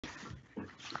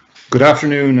Good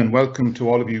afternoon and welcome to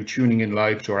all of you tuning in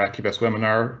live to our Acuvest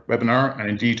webinar and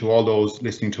indeed to all those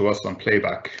listening to us on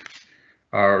playback.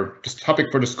 Our topic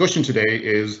for discussion today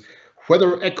is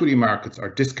whether equity markets are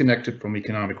disconnected from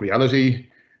economic reality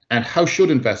and how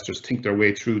should investors think their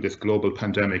way through this global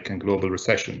pandemic and global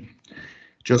recession.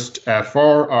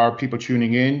 For our people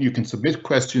tuning in, you can submit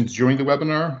questions during the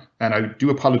webinar, and I do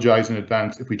apologize in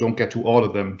advance if we don't get to all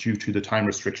of them due to the time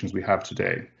restrictions we have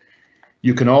today.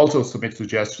 You can also submit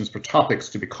suggestions for topics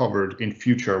to be covered in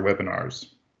future webinars.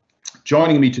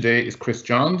 Joining me today is Chris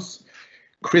Johns.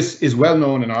 Chris is well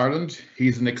known in Ireland.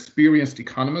 He's an experienced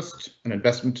economist, an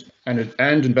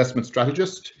investment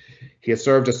strategist. He has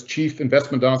served as Chief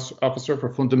Investment Officer for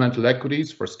Fundamental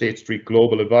Equities for State Street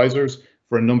Global Advisors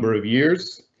for a number of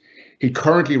years. He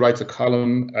currently writes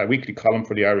a weekly column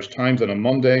for the Irish Times on a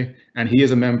Monday, and he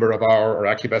is a member of our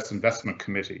Acuvest Investment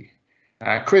Committee.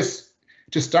 Chris,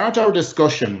 to start our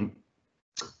discussion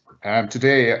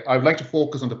today, I'd like to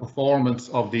focus on the performance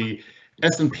of the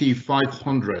S&P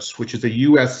 500, which is a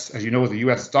US, as you know, is a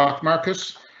US stock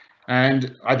market.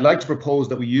 And I'd like to propose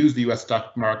that we use the US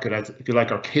stock market as, if you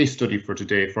like, our case study for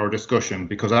today for our discussion,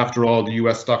 because after all, the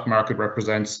US stock market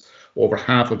represents over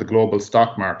half of the global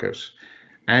stock market.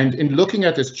 And in looking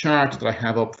at this chart that I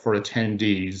have up for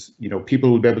attendees, people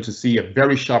will be able to see a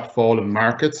very sharp fall in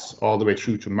markets all the way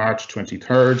through to March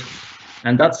 23rd.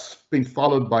 And that's been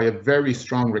followed by a very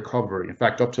strong recovery. In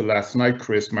fact, up to last night,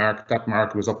 Chris, that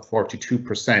market was up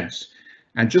 42%.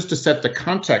 And just to set the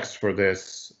context for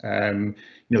this,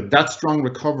 that strong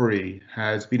recovery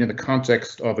has been in the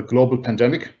context of a global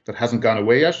pandemic that hasn't gone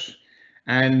away yet,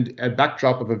 and a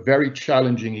backdrop of a very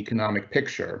challenging economic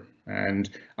picture. And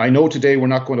I know today we're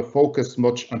not going to focus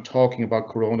much on talking about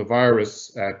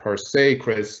coronavirus per se,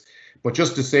 Chris, but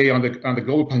just to say on the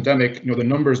global pandemic, the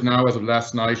numbers now as of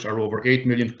last night are over 8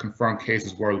 million confirmed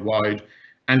cases worldwide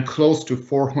and close to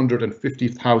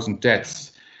 450,000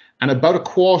 deaths. And about a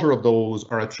quarter of those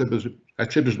are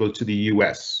attributable to the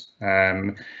US.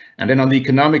 And then on the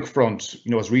economic front,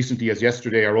 as recently as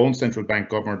yesterday, our own central bank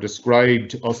governor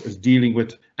described us as dealing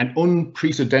with an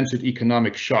unprecedented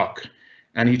economic shock.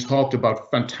 And he talked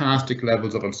about fantastic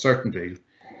levels of uncertainty.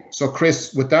 So,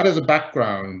 Chris, with that as a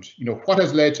background, what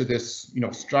has led to this,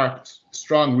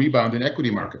 strong rebound in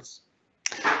equity markets?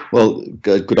 Well,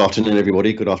 good afternoon,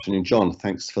 everybody. Good afternoon, John.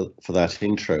 Thanks for that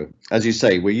intro. As you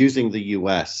say, we're using the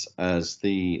US as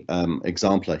the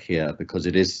exemplar here because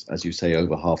it is, as you say,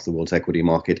 over half the world's equity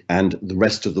market, and the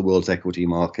rest of the world's equity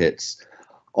markets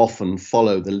often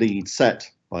follow the lead set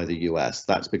by the US.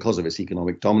 That's because of its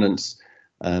economic dominance,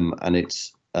 and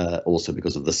it's also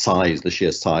because of the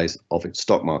sheer size of its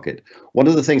stock market. One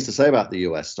of the things to say about the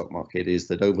US stock market is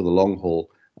that over the long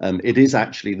haul, it is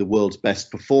actually the world's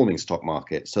best performing stock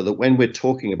market. So that when we're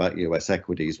talking about US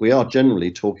equities, we are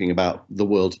generally talking about the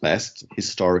world's best,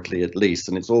 historically at least.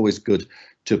 And it's always good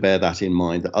to bear that in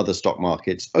mind, that other stock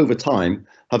markets over time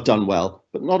have done well,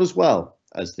 but not as well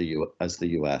as the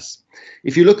US.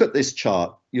 If you look at this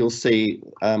chart, you'll see,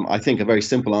 I think, a very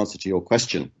simple answer to your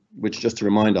question, which, just to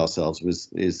remind ourselves,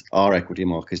 is our equity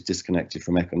market disconnected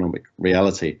from economic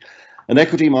reality. An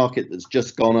equity market that's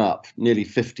just gone up nearly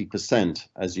 50%,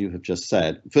 as you have just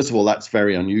said. First of all, that's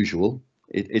very unusual.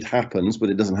 It happens, but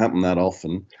it doesn't happen that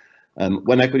often.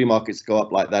 When equity markets go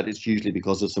up like that, it's usually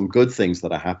because of some good things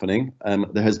that are happening.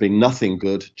 There has been nothing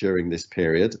good during this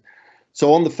period.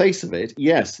 So on the face of it,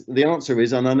 yes, the answer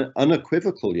is an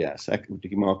unequivocal yes.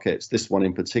 Equity markets, this one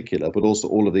in particular, but also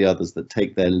all of the others that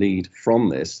take their lead from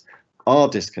this, are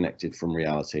disconnected from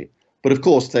reality. But of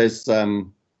course, there's lots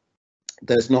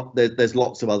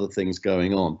of other things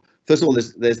going on. First of all,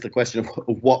 there's the question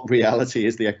of what reality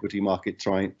is the equity market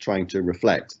trying to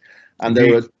reflect, and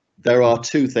there are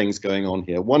two things going on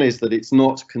here. One is that it's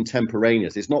not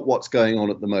contemporaneous. It's not what's going on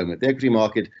at the moment. The equity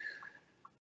market,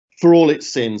 for all its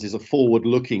sins, is a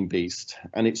forward-looking beast,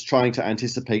 and it's trying to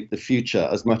anticipate the future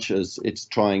as much as it's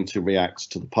trying to react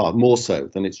to the past, more so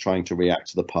than it's trying to react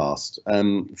to the past.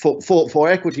 For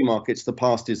equity markets, the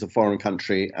past is a foreign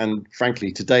country, and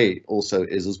frankly, today also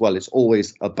is as well. It's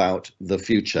always about the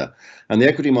future. And the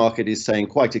equity market is saying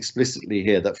quite explicitly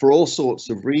here that for all sorts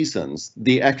of reasons,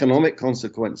 the economic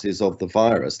consequences of the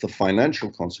virus, the financial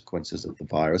consequences of the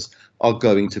virus, are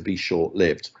going to be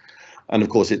short-lived. And of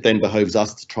course, it then behoves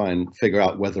us to try and figure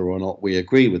out whether or not we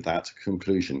agree with that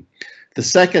conclusion. The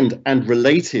second and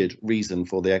related reason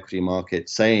for the equity market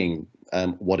saying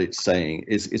what it's saying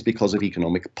is because of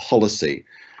economic policy.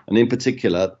 and in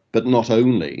particular, but not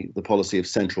only, the policy of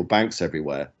central banks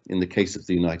everywhere. In the case of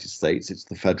the United States, it's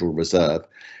the Federal Reserve.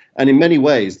 And in many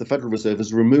ways, the Federal Reserve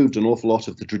has removed an awful lot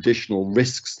of the traditional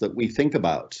risks that we think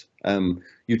about.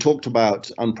 You talked about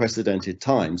unprecedented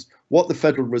times. What the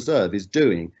Federal Reserve is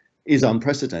doing is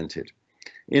unprecedented.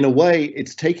 In a way,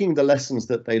 it's taking the lessons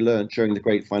that they learned during the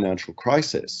great financial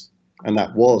crisis, and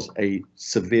that was a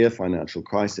severe financial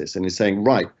crisis, and is saying,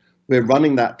 right, we're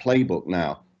running that playbook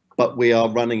now, but we are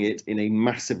running it in a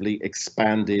massively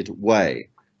expanded way.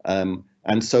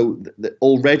 And so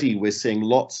already we're seeing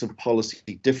lots of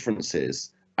policy differences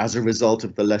as a result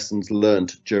of the lessons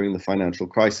learned during the financial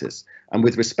crisis. And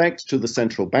with respect to the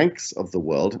central banks of the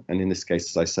world, and in this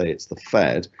case, as I say, it's the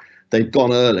Fed, they've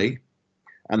gone early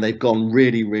and they've gone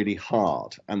really, really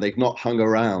hard, and they've not hung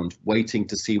around waiting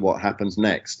to see what happens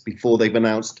next before they've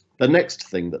announced the next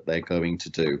thing that they're going to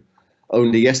do.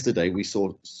 Only yesterday, we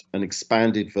saw an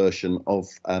expanded version of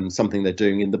something they're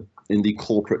doing in the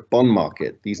corporate bond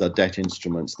market. These are debt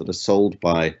instruments that are sold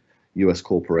by US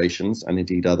corporations and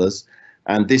indeed others.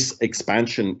 And this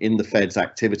expansion in the Fed's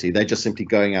activity, they're just simply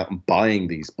going out and buying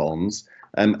these bonds,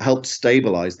 helped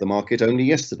stabilize the market only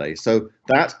yesterday. So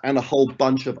that and a whole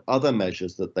bunch of other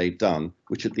measures that they've done,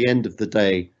 which at the end of the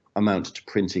day amount to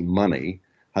printing money,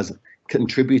 has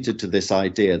contributed to this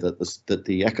idea that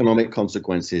the economic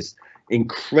consequences,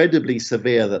 incredibly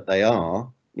severe that they are,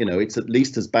 you know, it's at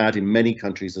least as bad in many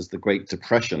countries as the Great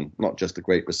Depression, not just the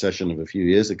Great Recession of a few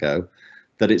years ago,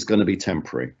 that it's going to be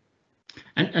temporary.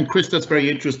 And Chris, that's very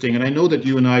interesting. And I know that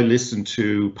you and I listened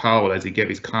to Powell as he gave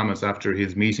his comments after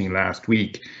his meeting last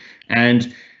week.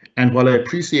 And while I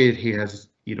appreciate he has,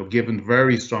 you know, given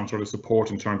very strong sort of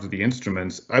support in terms of the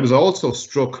instruments, I was also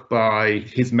struck by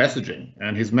his messaging.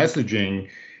 And his messaging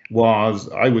was,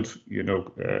 I would,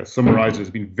 summarize it as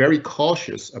being very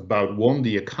cautious about, one,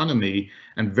 the economy,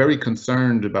 and very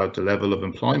concerned about the level of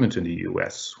employment in the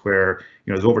US, where,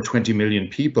 you know, there's over 20 million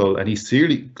people, and he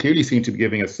clearly seemed to be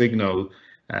giving a signal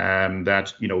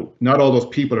that, you know, not all those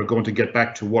people are going to get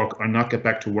back to work or not get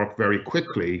back to work very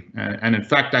quickly. And in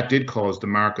fact, that did cause the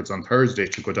markets on Thursday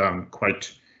to go down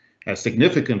quite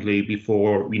significantly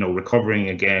before, you know, recovering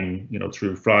again, you know,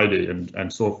 through Friday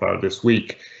and so far this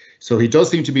week. So he does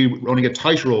seem to be running a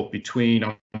tightrope between,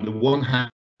 on the one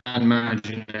hand,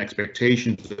 managing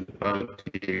expectations about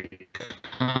the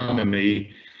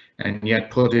economy, and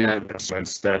yet putting out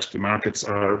investments that the markets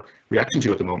are reacting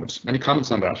to at the moment. Any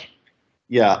comments on that?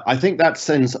 Yeah, I think that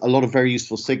sends a lot of very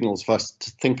useful signals for us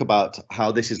to think about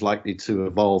how this is likely to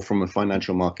evolve from a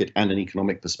financial market and an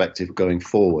economic perspective going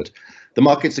forward. The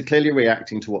markets are clearly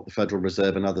reacting to what the Federal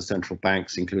Reserve and other central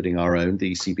banks, including our own,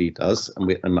 the ECB, does,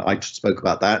 and I spoke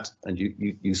about that, and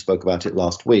you spoke about it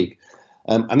last week.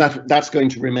 And that's going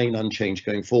to remain unchanged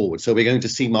going forward. So we're going to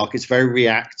see markets very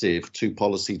reactive to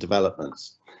policy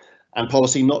developments. And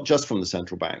policy not just from the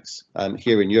central banks.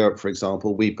 Here in Europe, for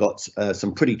example, we've got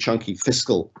some pretty chunky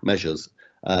fiscal measures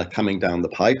coming down the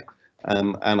pipe.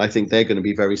 And I think they're going to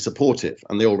be very supportive,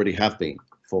 and they already have been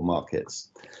for markets.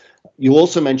 You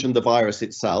also mentioned the virus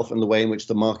itself and the way in which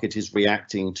the market is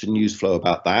reacting to news flow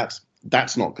about that.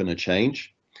 That's not going to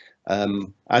change.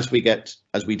 As we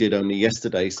did only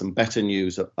yesterday, some better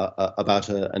news about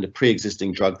a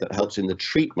pre-existing drug that helps in the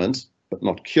treatment, but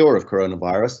not cure, of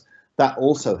coronavirus, that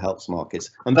also helps markets.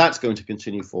 And that's going to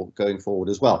continue going forward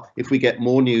as well. If we get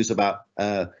more news about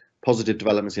positive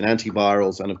developments in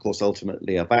antivirals and, of course,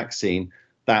 ultimately a vaccine,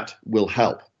 that will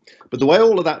help. But the way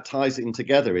all of that ties in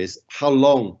together is how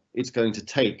long it's going to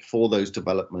take for those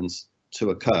developments to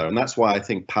occur. And that's why I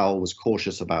think Powell was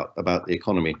cautious about the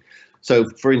economy. So,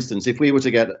 for instance, if we were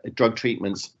to get drug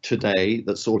treatments today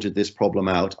that sorted this problem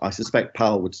out, I suspect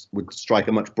Powell would strike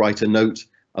a much brighter note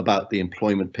about the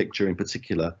employment picture in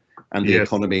particular and the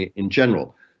economy in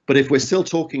general. But if we're still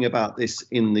talking about this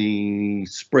in the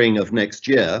spring of next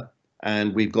year,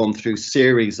 and we've gone through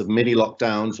series of mini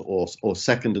lockdowns or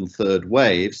second and third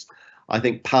waves, I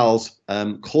think Powell's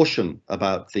caution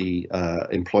about the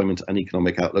employment and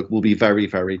economic outlook will be very,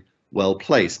 very well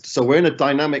placed. So we're in a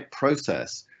dynamic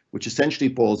process, which essentially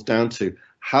boils down to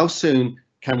how soon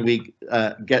can we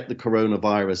get the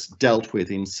coronavirus dealt with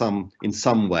in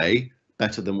some way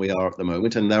better than we are at the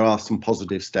moment. And there are some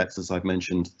positive steps, as I've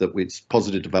mentioned,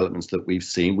 positive developments that we've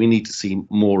seen. We need to see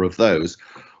more of those.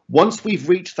 Once we've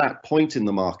reached that point in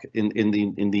the market, in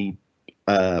the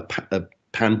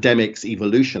pandemic's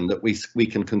evolution, that we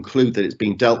can conclude that it's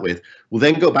being dealt with, we'll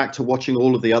then go back to watching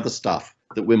all of the other stuff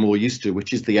that we're more used to,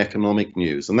 which is the economic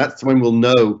news. And that's when we'll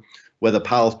know whether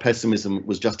Powell's pessimism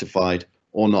was justified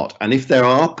or not. And if there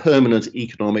are permanent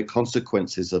economic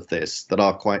consequences of this that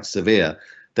are quite severe,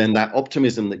 then that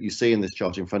optimism that you see in this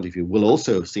chart in front of you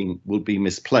will be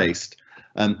misplaced.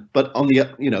 But on the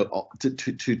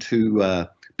to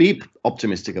be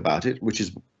optimistic about it, which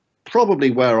is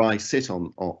probably where I sit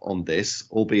on this,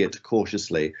 albeit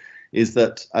cautiously, is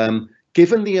that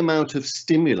given the amount of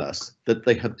stimulus that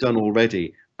they have done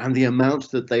already and the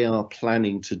amount that they are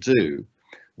planning to do,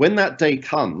 when that day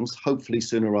comes, hopefully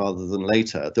sooner rather than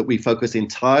later, that we focus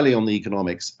entirely on the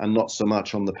economics and not so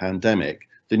much on the pandemic,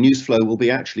 the news flow will be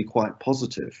actually quite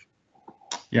positive.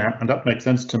 Yeah, and that makes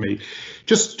sense to me.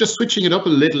 Just switching it up a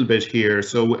little bit here.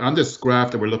 So on this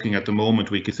graph that we're looking at the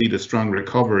moment, we can see the strong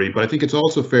recovery, but I think it's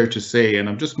also fair to say, and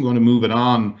I'm just going to move it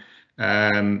on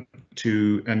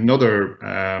to another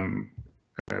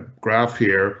graph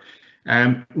here.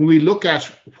 When we look at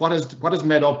what has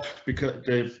made up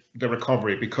because the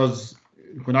recovery, because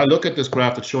when I look at this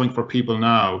graph that's showing for people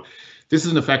now, this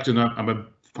is an effect, and I'm a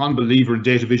fond believer in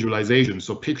data visualization,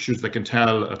 so pictures that can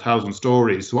tell 1,000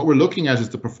 stories. So what we're looking at is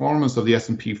the performance of the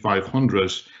S&P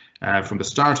 500 from the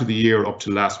start of the year up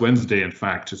to last Wednesday, in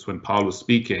fact, is when Paul was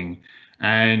speaking.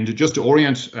 And just to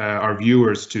orient our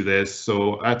viewers to this,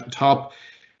 so at the top,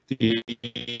 the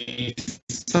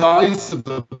size of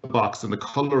the box and the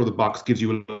color of the box gives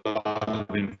you a lot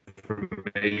of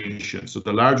information. So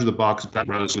the larger the box, that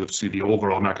relative to the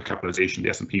overall market capitalization, the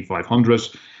S&P 500,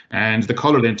 and the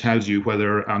color then tells you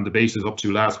whether on the basis up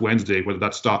to last Wednesday, whether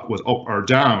that stock was up or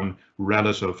down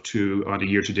relative to on a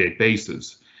year-to-date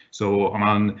basis. So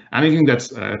on anything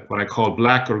that's what I call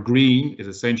black or green is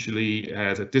essentially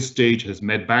at this stage has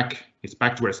made back, it's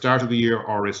back to where it started the year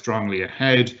or is strongly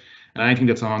ahead. And anything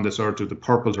that's on the sort of the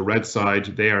purple to red side,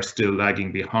 they are still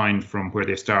lagging behind from where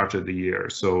they started the year.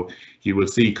 So you will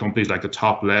see companies like the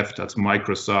top left, that's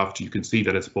Microsoft. You can see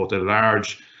that it's both a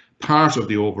large part of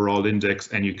the overall index,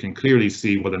 and you can clearly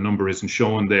see what the number isn't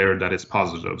showing there, that it's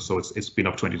positive. So it's been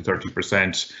up 20 to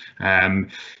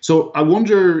 30%. So I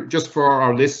wonder, just for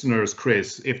our listeners,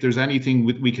 Chris, if there's anything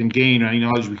we can gain, or any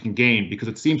knowledge we can gain, because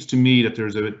it seems to me that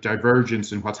there's a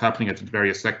divergence in what's happening at the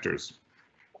various sectors.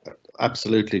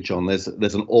 Absolutely, John. There's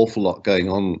an awful lot going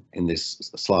on in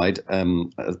this slide.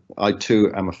 I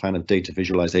too am a fan of data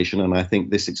visualization, and I think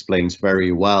this explains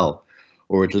very well,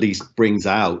 or at least brings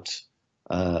out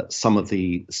some of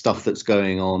the stuff that's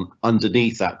going on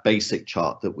underneath that basic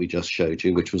chart that we just showed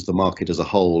you, which was the market as a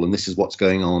whole, and this is what's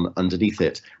going on underneath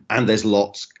it. And there's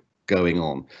lots going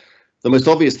on. The most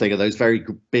obvious thing are those very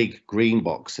big green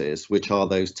boxes, which are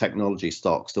those technology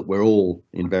stocks that we're all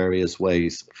in various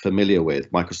ways familiar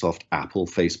with: Microsoft, Apple,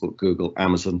 Facebook, Google,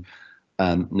 Amazon,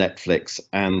 Netflix,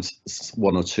 and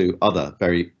one or two other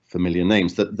very familiar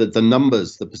names. The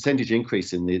numbers, the percentage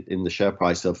increase in the share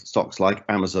price of stocks like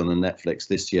Amazon and Netflix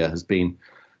this year has been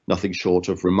nothing short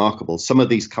of remarkable. Some of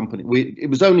these companies, it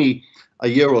was only a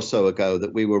year or so ago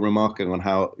that we were remarking on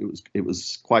how it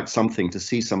was quite something to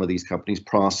see some of these companies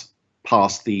past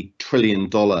the $1 trillion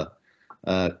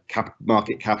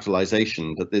market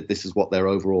capitalization, that this is what their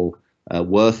overall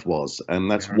worth was, and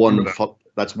that's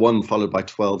one followed by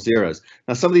 12 zeros.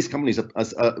 Now some of these companies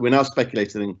we're now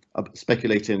speculating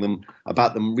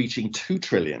about them reaching 2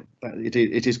 trillion.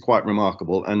 It is quite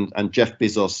remarkable, and Jeff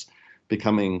Bezos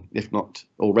becoming, if not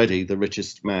already, the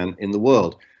richest man in the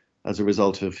world as a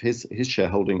result of his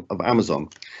shareholding of Amazon.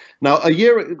 Now a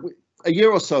year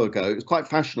or so ago, it was quite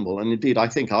fashionable, and indeed I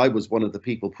think I was one of the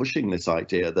people pushing this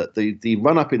idea that the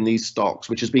run-up in these stocks,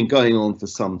 which has been going on for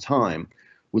some time,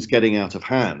 was getting out of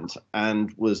hand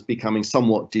and was becoming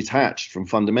somewhat detached from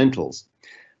fundamentals.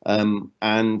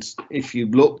 And if you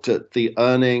looked at the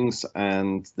earnings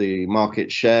and the market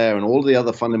share and all the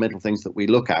other fundamental things that we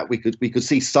look at, we could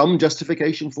see some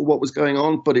justification for what was going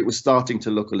on, but it was starting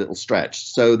to look a little stretched.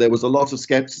 So there was a lot of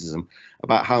skepticism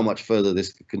about how much further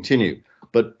this could continue.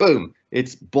 But boom,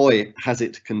 has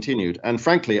it continued. And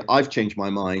frankly, I've changed my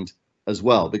mind as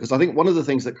well, because I think one of the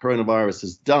things that coronavirus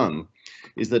has done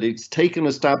is that it's taken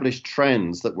established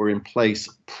trends that were in place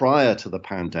prior to the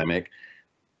pandemic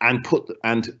and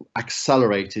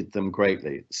accelerated them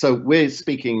greatly. So we're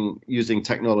using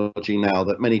technology now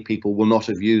that many people will not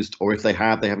have used, or if they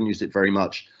have, they haven't used it very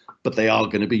much, but they are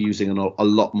going to be using a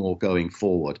lot more going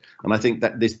forward. And I think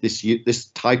that this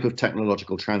type of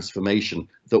technological transformation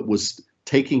that was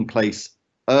taking place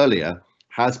earlier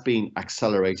has been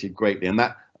accelerated greatly, and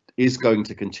that is going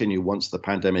to continue once the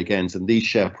pandemic ends, and these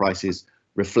share prices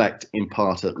reflect, in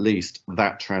part at least,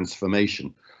 that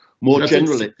transformation. More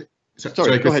generally,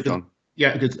 sorry, go ahead, John.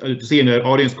 Yeah, seeing an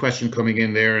audience question coming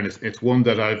in there, and it's one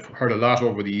that I've heard a lot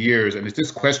over the years, and it's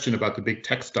this question about the big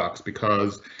tech stocks,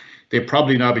 because they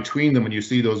probably now, between them, when you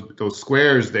see those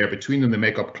squares there, between them, they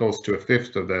make up close to a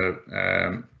fifth of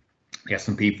the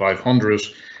S&P 500.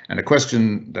 And a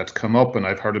question that's come up, and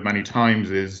I've heard it many times,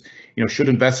 is, should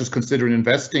investors consider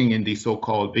investing in these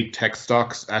so-called big tech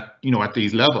stocks at, at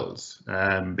these levels?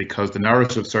 Because the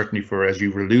narrative, certainly for, as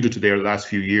you've alluded to there, the last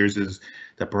few years, is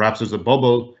that perhaps there's a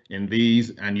bubble in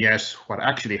these, and yet what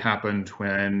actually happened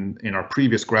when in our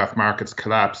previous graph markets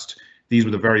collapsed, these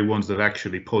were the very ones that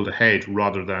actually pulled ahead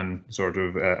rather than sort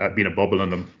of being a bubble in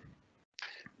them.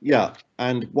 Yeah,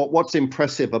 and what's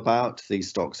impressive about these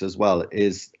stocks as well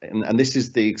is, and this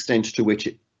is the extent to which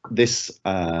this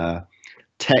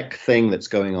tech thing that's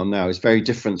going on now is very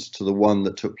different to the one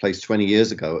that took place 20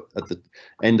 years ago at the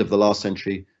end of the last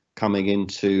century, coming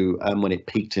into when it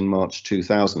peaked in March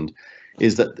 2000,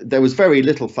 is that there was very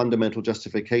little fundamental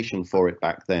justification for it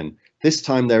back then. This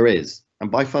time there is.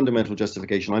 And by fundamental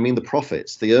justification, I mean the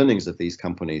profits, the earnings of these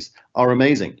companies are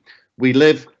amazing. We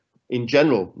live in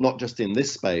general, not just in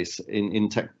this space, in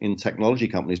technology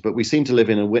companies, but we seem to live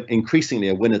in increasingly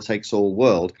a winner-takes-all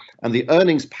world. And the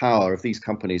earnings power of these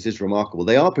companies is remarkable.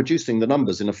 They are producing the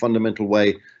numbers in a fundamental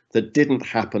way that didn't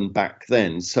happen back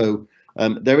then. So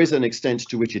there is an extent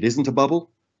to which it isn't a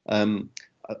bubble. And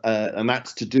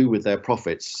that's to do with their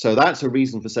profits. So that's a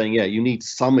reason for saying, yeah, you need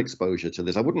some exposure to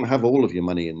this. I wouldn't have all of your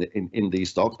money in these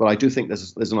stocks, but I do think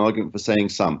there's an argument for saying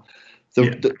some. I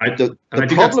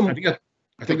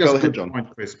think that's a good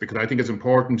point, Chris, because I think it's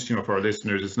important, for our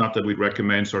listeners. It's not that we'd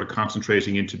recommend sort of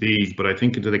concentrating into these, but I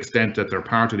think to the extent that they're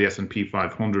part of the S&P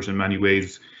 500 in many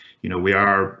ways, we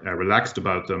are relaxed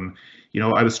about them.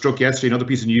 I was struck yesterday, another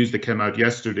piece of news that came out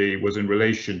yesterday was in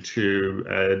relation to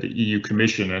the EU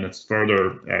Commission and its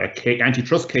further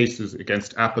antitrust cases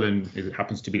against Apple, and it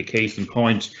happens to be the case in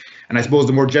point. And I suppose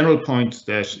the more general point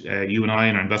that you and I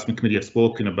and our investment committee have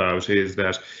spoken about is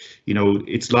that,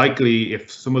 it's likely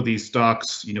if some of these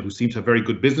stocks, who seem to have very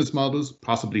good business models,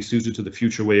 possibly suited to the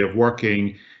future way of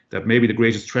working, that maybe the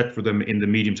greatest threat for them in the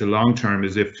medium to long term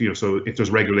is if, so if there's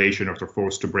regulation or if they're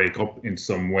forced to break up in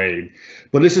some way.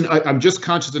 But listen, I'm just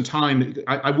conscious in time.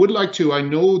 I would like to, I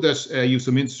know that you have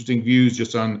some interesting views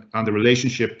just on the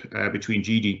relationship between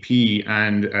GDP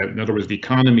and, in other words, the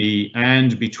economy,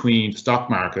 and between the stock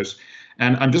market.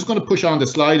 And I'm just going to push on the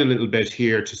slide a little bit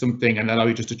here to something and allow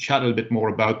you just to chat a little bit more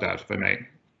about that, if I may.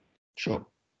 Sure.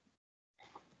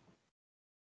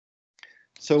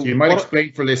 So you might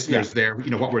explain for listeners there,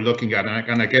 what we're looking at,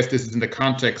 and I guess this is in the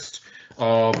context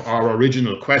of our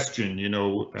original question.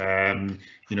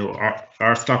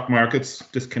 Are stock markets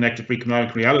disconnected from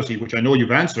economic reality? Which I know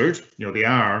you've answered. They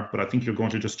are, but I think you're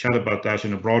going to just chat about that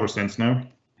in a broader sense now.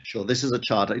 Sure. This is a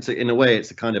chart. In a way, it's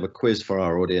a kind of a quiz for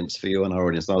our audience, for you and our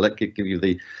audience. And I'll give you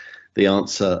the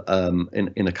answer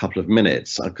in a couple of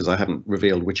minutes, because I haven't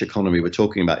revealed which economy we're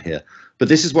talking about here. But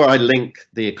this is where I link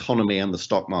the economy and the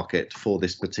stock market for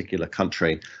this particular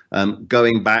country,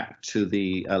 going back to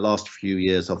the last few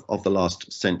years of the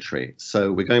last century.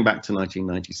 So we're going back to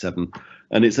 1997,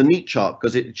 and it's a neat chart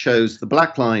because it shows the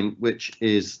black line, which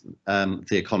is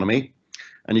the economy.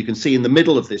 And you can see in the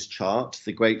middle of this chart,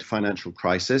 the great financial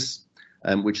crisis,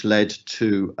 which led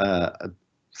to a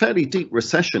fairly deep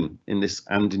recession in this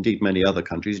and indeed many other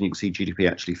countries. And you can see GDP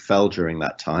actually fell during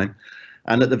that time.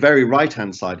 And at the very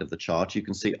right-hand side of the chart, you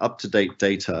can see up-to-date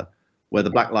data where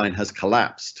the black line has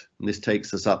collapsed. And this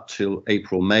takes us up to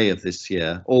April, May of this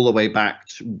year, all the way back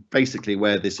to basically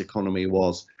where this economy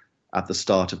was at the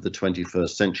start of the 21st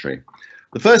century.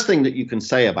 The first thing that you can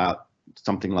say about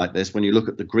something like this, when you look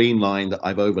at the green line that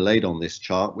I've overlaid on this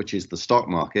chart, which is the stock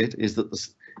market, is that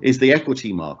the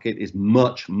equity market is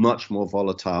much, much more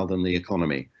volatile than the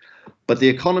economy. But the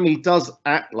economy does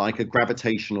act like a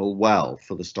gravitational well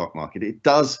for the stock market. It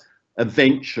does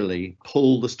eventually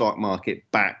pull the stock market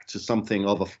back to something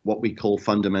of what we call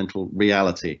fundamental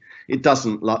reality. It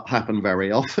doesn't happen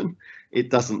very often. It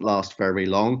doesn't last very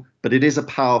long, but it is a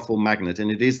powerful magnet,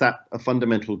 and it is that a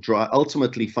fundamental drive.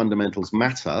 Ultimately, fundamentals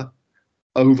matter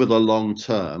over the long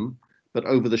term, but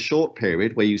over the short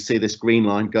period where you see this green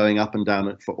line going up and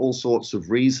down for all sorts of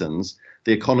reasons,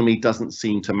 the economy doesn't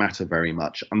seem to matter very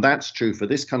much. And that's true for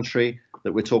this country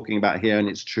that we're talking about here, and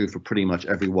it's true for pretty much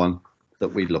everyone that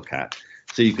we look at.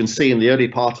 So you can see in the early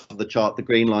part of the chart, the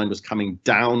green line was coming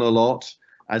down a lot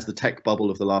as the tech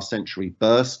bubble of the last century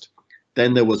burst.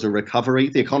 Then there was a recovery.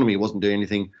 The economy wasn't doing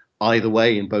anything either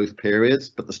way in both periods,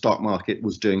 but the stock market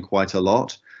was doing quite a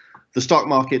lot. The stock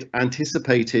market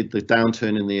anticipated the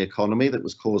downturn in the economy that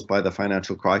was caused by the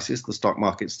financial crisis. The stock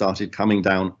market started coming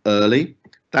down early.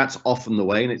 That's often the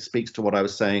way, and it speaks to what I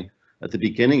was saying at the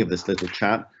beginning of this little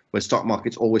chat, where stock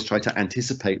markets always try to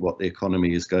anticipate what the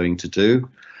economy is going to do.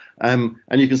 And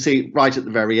you can see right at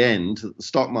the very end that the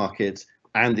stock market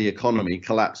and the economy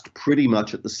collapsed pretty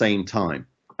much at the same time,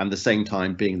 and the same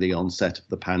time being the onset of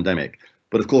the pandemic.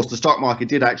 But of course, the stock market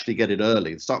did actually get it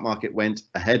early. The stock market went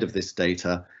ahead of this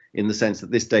data in the sense that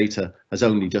this data has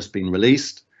only just been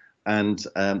released, and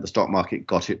the stock market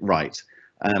got it right.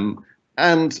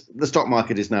 And the stock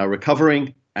market is now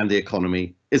recovering and the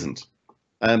economy isn't.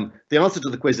 The answer to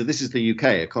the quiz is this is the UK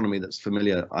economy that's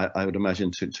familiar, I would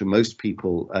imagine, to most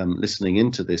people listening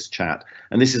into this chat.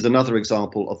 And this is another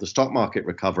example of the stock market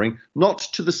recovering, not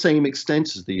to the same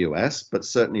extent as the US, but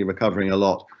certainly recovering a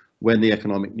lot when the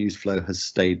economic news flow has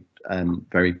stayed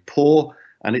very poor.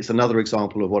 And it's another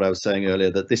example of what I was saying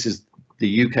earlier, that this is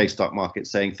the UK stock market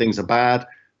saying things are bad,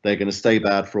 they're going to stay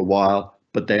bad for a while,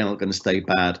 but they aren't going to stay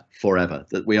bad forever,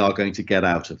 that we are going to get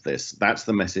out of this. That's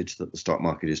the message that the stock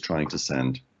market is trying to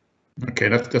send. Okay,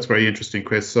 that's very interesting,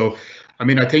 Chris. So, I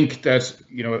mean, I think that,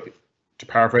 you know, to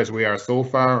paraphrase where we are so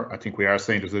far, I think we are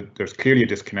saying there's clearly a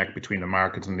disconnect between the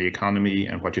markets and the economy,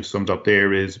 and what you've summed up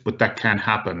there is, but that can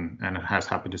happen, and it has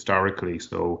happened historically.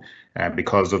 So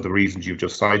because of the reasons you've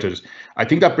just cited, I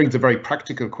think that brings a very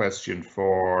practical question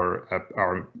for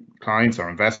our clients, our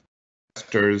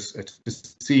investors, to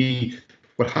see,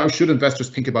 well, how should investors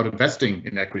think about investing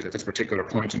in equities at this particular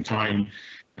point in time?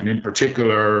 And in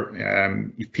particular,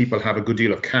 if people have a good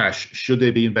deal of cash, should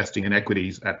they be investing in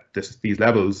equities at these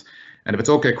levels? And if it's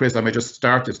okay, Chris, I may just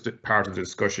start this part of the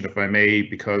discussion, if I may,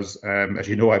 because as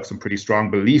you know, I have some pretty strong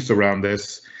beliefs around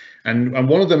this. And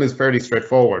one of them is fairly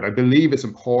straightforward. I believe it's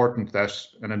important that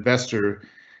an investor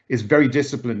is very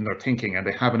disciplined in their thinking, and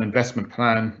they have an investment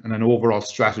plan and an overall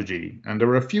strategy. And there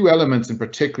are a few elements in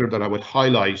particular that I would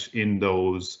highlight in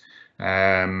those.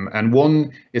 And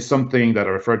one is something that I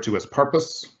refer to as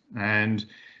purpose. And,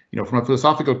 you know, from a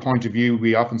philosophical point of view,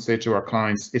 we often say to our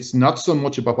clients, it's not so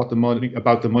much about the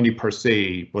money per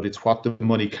se, but it's what the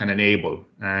money can enable,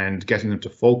 and getting them to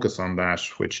focus on that,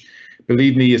 which,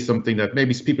 believe me, is something that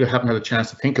maybe people haven't had a chance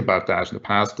to think about that in the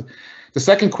past. The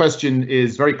second question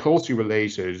is very closely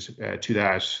related to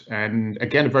that, and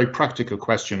again, a very practical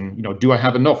question. You know, do I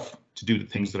have enough to do the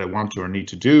things that I want to or need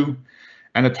to do?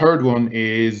 And the third one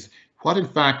is, what in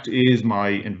fact is my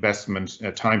investment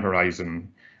time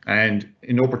horizon? And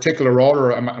in no particular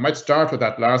order, I might start with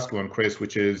that last one, Chris,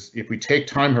 which is, if we take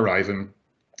time horizon,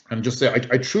 and just say,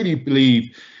 I truly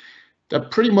believe that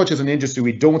pretty much as an industry,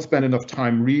 we don't spend enough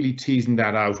time really teasing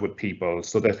that out with people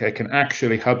so that they can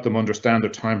actually help them understand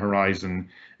their time horizon.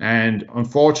 And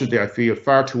unfortunately, I feel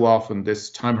far too often this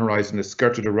time horizon is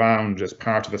skirted around as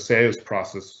part of a sales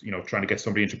process, you know, trying to get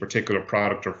somebody into a particular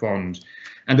product or fund.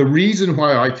 And the reason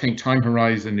why I think time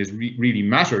horizon is really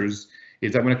matters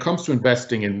is that when it comes to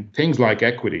investing in things like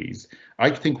equities,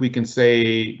 I think we can say,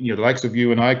 you know, the likes of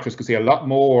you and I, Chris, can say a lot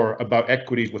more about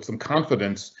equities with some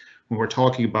confidence when we're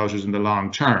talking about it in the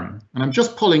long term. And I'm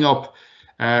just pulling up,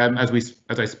 as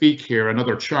I speak here,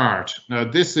 another chart. Now,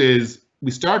 we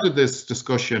started this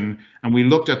discussion and we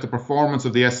looked at the performance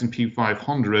of the S&P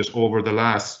 500 over the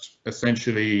last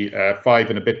essentially 5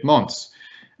 and a bit months.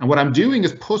 And what I'm doing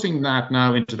is putting that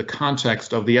now into the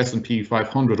context of the S&P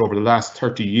 500 over the last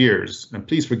 30 years. And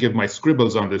please forgive my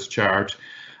scribbles on this chart.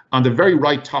 On the very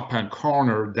right top-hand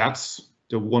corner, that's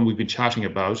the one we've been chatting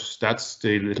about. That's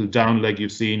the little down leg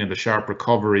you've seen in the sharp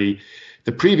recovery.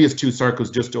 The previous two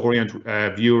circles, just to orient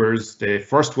viewers, the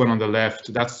first one on the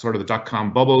left, that's sort of the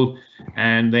dot-com bubble.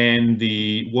 And then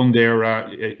the one there,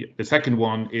 the second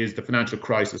one is the financial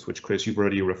crisis, which, Chris, you've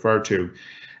already referred to.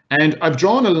 And I've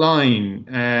drawn a line,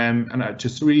 and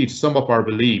just really to sum up our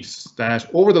beliefs, that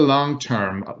over the long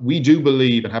term, we do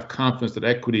believe and have confidence that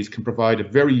equities can provide a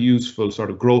very useful sort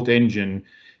of growth engine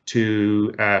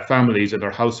to families and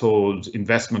their households'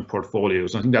 investment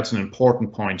portfolios. I think that's an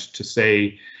important point to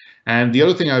say. And the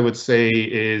other thing I would say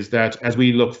is that as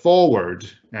we look forward,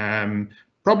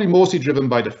 probably mostly driven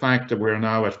by the fact that we're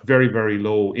now at very, very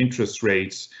low interest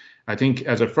rates, I think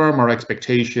as a firm, our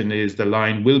expectation is the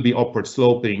line will be upward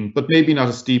sloping, but maybe not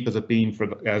as steep as it's been for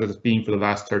the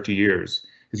last 30 years.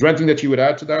 Is there anything that you would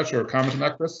add to that or comment on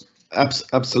that, Chris?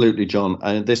 Absolutely, John.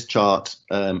 And this chart,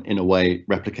 in a way,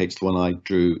 replicates the one I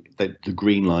drew, the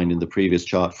green line in the previous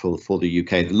chart for the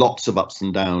UK. Lots of ups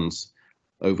and downs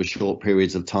over short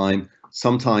periods of time.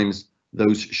 Sometimes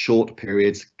those short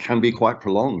periods can be quite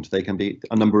prolonged. They can be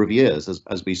a number of years,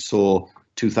 as we saw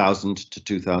 2000 to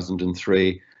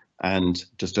 2003. And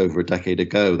just over a decade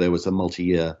ago, there was a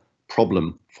multi-year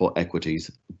problem for equities.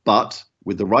 But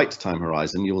with the right time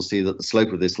horizon, you'll see that the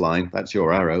slope of this line, that's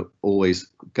your arrow, always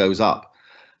goes up.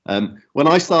 When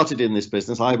I started in this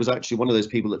business, I was actually one of those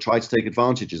people that tried to take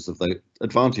advantage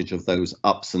of those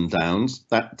ups and downs.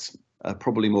 That's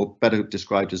probably better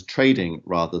described as trading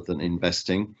rather than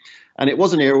investing. And it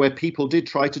was an era where people did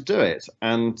try to do it.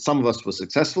 And some of us were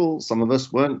successful, some of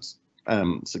us weren't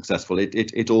successful.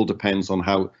 It all depends on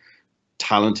how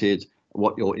talented,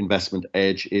 what your investment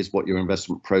edge is, what your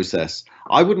investment process.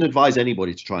 I wouldn't advise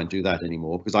anybody to try and do that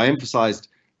anymore, because I emphasized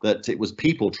that it was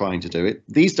people trying to do it.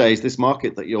 These days, this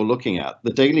market that you're looking at,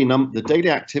 the daily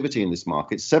activity in this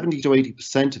market, 70 to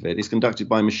 80% of it is conducted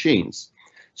by machines.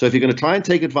 So if you're going to try and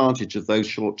take advantage of those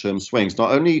short-term swings,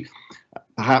 not only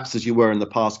perhaps as you were in the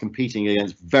past competing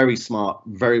against very smart,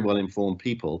 very well-informed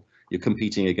people, you're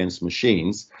competing against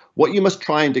machines. What you must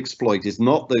try and exploit is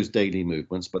not those daily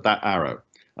movements, but that arrow.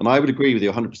 And I would agree with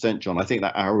you 100%, John. I think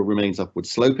that arrow remains upward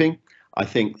sloping. I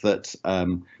think that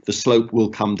the slope will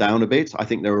come down a bit. I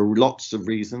think there are lots of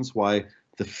reasons why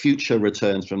the future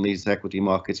returns from these equity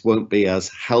markets won't be as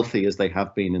healthy as they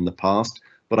have been in the past,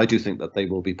 but I do think that they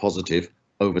will be positive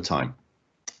over time.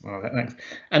 Well, thanks.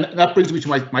 And that brings me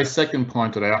to my second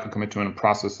point that I often commit to in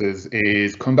processes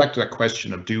is come back to that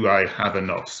question of, do I have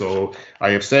enough? So I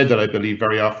have said that I believe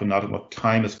very often not enough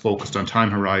time is focused on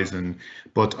time horizon,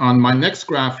 but on my next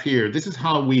graph here, this is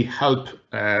how we help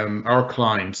our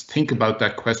clients think about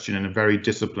that question in a very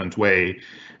disciplined way.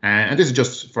 And this is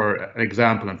just for an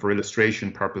example and for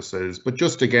illustration purposes, but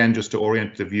just again, just to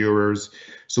orient the viewers.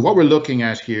 So what we're looking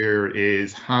at here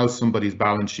is how somebody's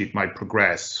balance sheet might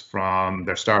progress from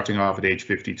their starting off at age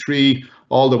 53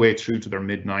 all the way through to their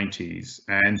mid-90s.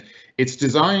 And it's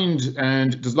designed,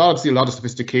 and there's obviously a lot of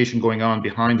sophistication going on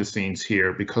behind the scenes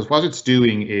here, because what it's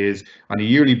doing is on a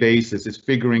yearly basis, it's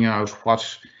figuring out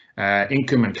what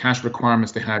income and cash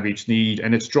requirements they have each need,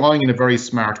 and it's drawing in a very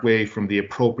smart way from the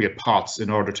appropriate pots in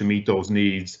order to meet those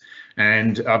needs.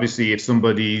 And obviously, if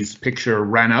somebody's picture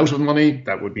ran out of money,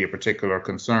 that would be a particular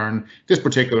concern. This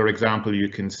particular example, you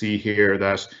can see here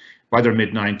that by their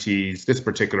mid-90s, this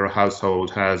particular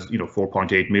household has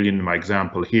 4.8 million in my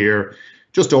example here.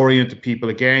 Just to orient the people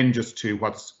again, just to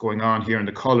what's going on here in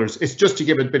the colors. It's just to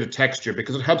give it a bit of texture,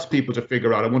 because it helps people to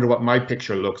figure out, I wonder what my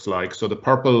picture looks like. So the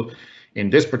purple in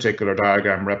this particular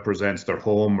diagram represents their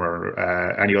home or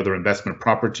any other investment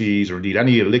properties, or indeed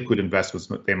any liquid investments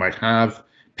that they might have.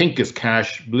 Pink is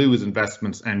cash, blue is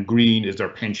investments, and green is their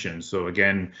pension. So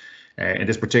again, in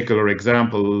this particular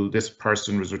example, this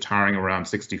person was retiring around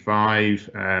 65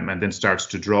 and then starts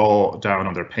to draw down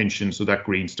on their pension, so that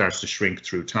green starts to shrink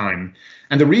through time.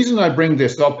 And the reason I bring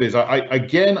this up is, I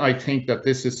think that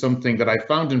this is something that I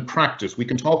found in practice. We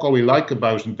can talk all we like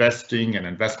about investing and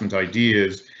investment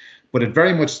ideas, but it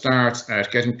very much starts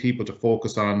at getting people to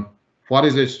focus on, what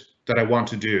is it that I want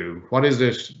to do? What is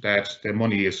it that the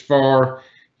money is for?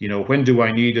 When do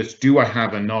I need it? Do I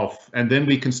have enough? And then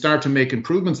we can start to make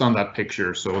improvements on that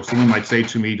picture. So if someone might say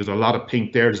to me, there's a lot of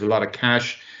pink there, there's a lot of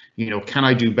cash, can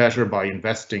I do better by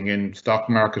investing in stock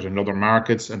market and other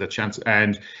markets, and the chance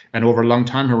and over a long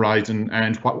time horizon,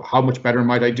 and how much better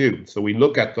might I do? So we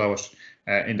look at those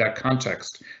in that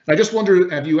context. And I just wonder,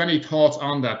 have you any thoughts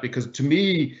on that? Because to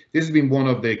me, this has been one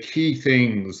of the key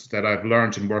things that I've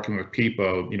learned in working with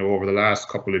people, over the last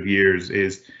couple of years,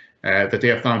 is that they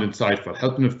have found insightful,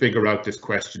 helping them figure out this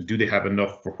question: do they have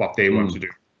enough for what they want to do?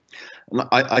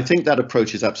 I think that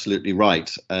approach is absolutely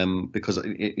right, because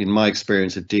in my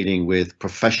experience of dealing with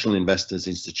professional investors,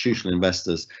 institutional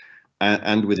investors,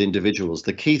 and with individuals,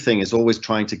 the key thing is always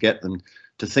trying to get them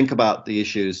to think about the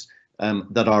issues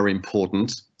that are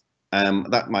important.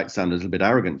 That might sound a little bit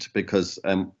arrogant, because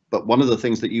but one of the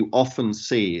things that you often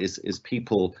see is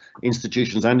people,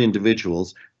 institutions and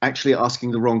individuals, actually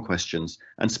asking the wrong questions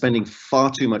and spending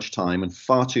far too much time and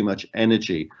far too much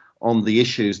energy on the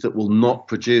issues that will not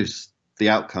produce the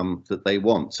outcome that they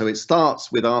want. So it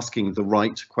starts with asking the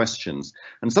right questions,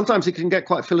 and sometimes it can get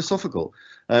quite philosophical,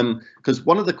 because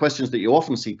one of the questions that you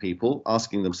often see people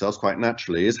asking themselves quite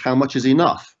naturally is, how much is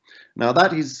enough? Now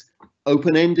that is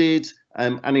open-ended,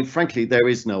 and frankly, there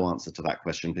is no answer to that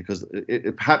question, because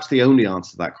perhaps the only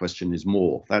answer to that question is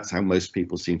more. That's how most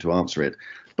people seem to answer it.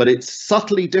 But it's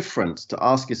subtly different to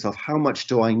ask yourself, how much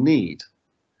do I need?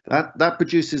 That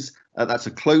produces, that's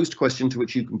a closed question to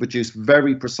which you can produce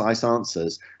very precise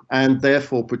answers, and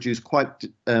therefore produce quite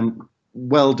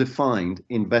well-defined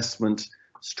investment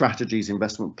strategies,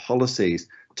 investment policies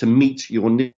to meet your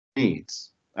needs.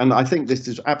 And I think this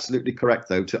is absolutely correct,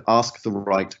 though, to ask the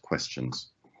right questions.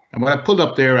 And what I pulled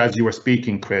up there as you were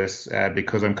speaking, Chris,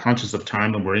 because I'm conscious of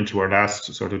time and we're into our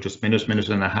last sort of just minute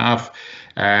and a half,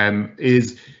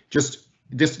 is just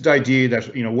this idea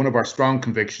that, one of our strong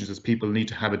convictions is people need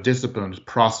to have a disciplined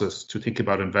process to think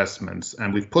about investments.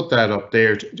 And we've put that up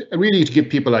there really to give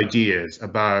people ideas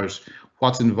about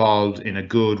what's involved in a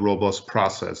good, robust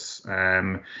process.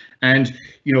 And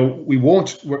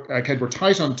we're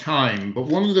tight on time, but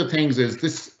one of the things is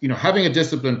this, having a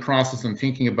disciplined process and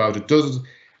thinking about it does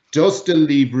does still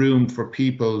leave room for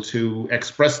people to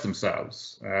express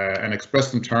themselves and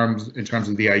express in terms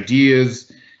of the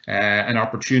ideas and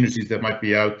opportunities that might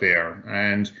be out there.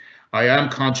 And I am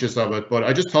conscious of it, but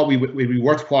I just thought it would be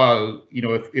worthwhile, you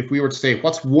know, if we were to say,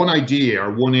 what's one idea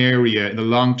or one area in the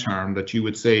long term that you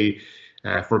would say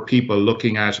for people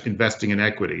looking at investing in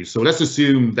equities? So let's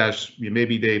assume that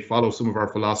maybe they follow some of our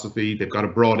philosophy, they've got a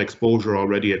broad exposure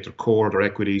already at their core, their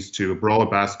equities, to a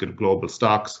broad basket of global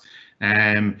stocks. You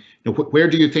know, where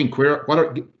do you think,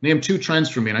 name 2 trends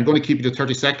for me? And I'm going to keep you to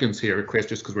 30 seconds here, Chris,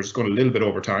 just because we're just going a little bit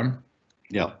over time.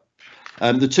 Yeah.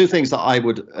 The 2 things that I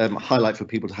would highlight for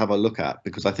people to have a look at,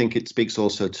 because I think it speaks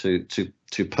also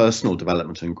to personal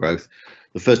development and growth.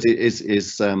 The first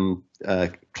is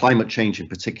climate change in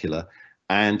particular,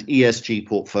 and ESG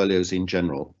portfolios in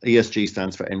general. ESG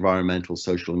stands for environmental,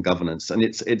 social, and governance, and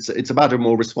it's about a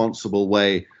more responsible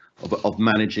way of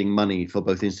managing money for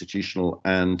both institutional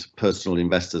and personal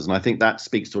investors. And I think that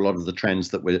speaks to a lot of the trends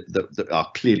that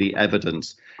are clearly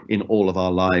evident in all of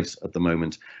our lives at the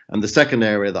moment. And the second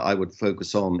area that I would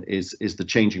focus on is the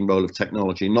changing role of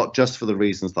technology, not just for the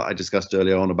reasons that I discussed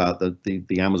earlier on about the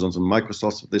Amazons and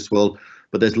Microsofts of this world,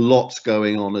 but there's lots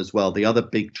going on as well. The other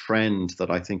big trend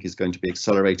that I think is going to be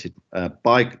accelerated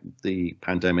by the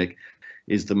pandemic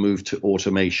is the move to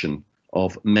automation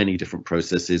of many different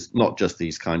processes, not just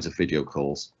these kinds of video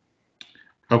calls.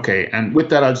 Okay, and with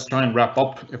that, I'll just try and wrap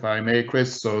up, if I may,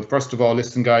 Chris. So first of all,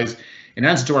 listen, guys, in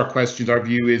answer to our questions, our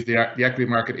view is the equity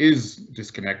market is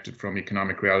disconnected from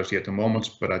economic reality at the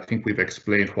moment, but I think we've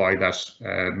explained why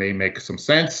that may make some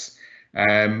sense.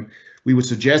 We would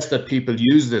suggest that people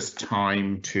use this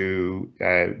time to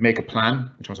make a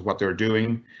plan in terms of what they're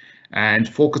doing, and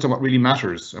focus on what really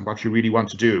matters and what you really want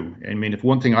to do. I mean, if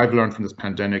one thing I've learned from this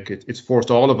pandemic, it's forced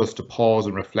all of us to pause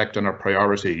and reflect on our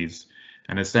priorities.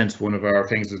 And in a sense, one of our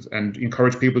things is, and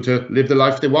encourage people to live the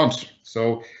life they want.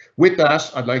 So with that,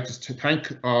 I'd like to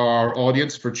thank our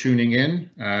audience for tuning in.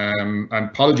 And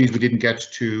apologies we didn't get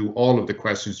to all of the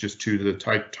questions just due to the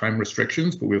tight time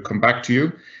restrictions, but we'll come back to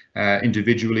you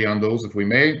individually on those if we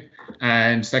may.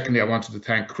 And secondly, I wanted to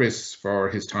thank Chris for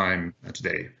his time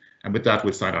today. And with that,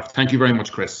 we'll sign off. Thank you very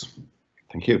much, Chris.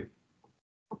 Thank you.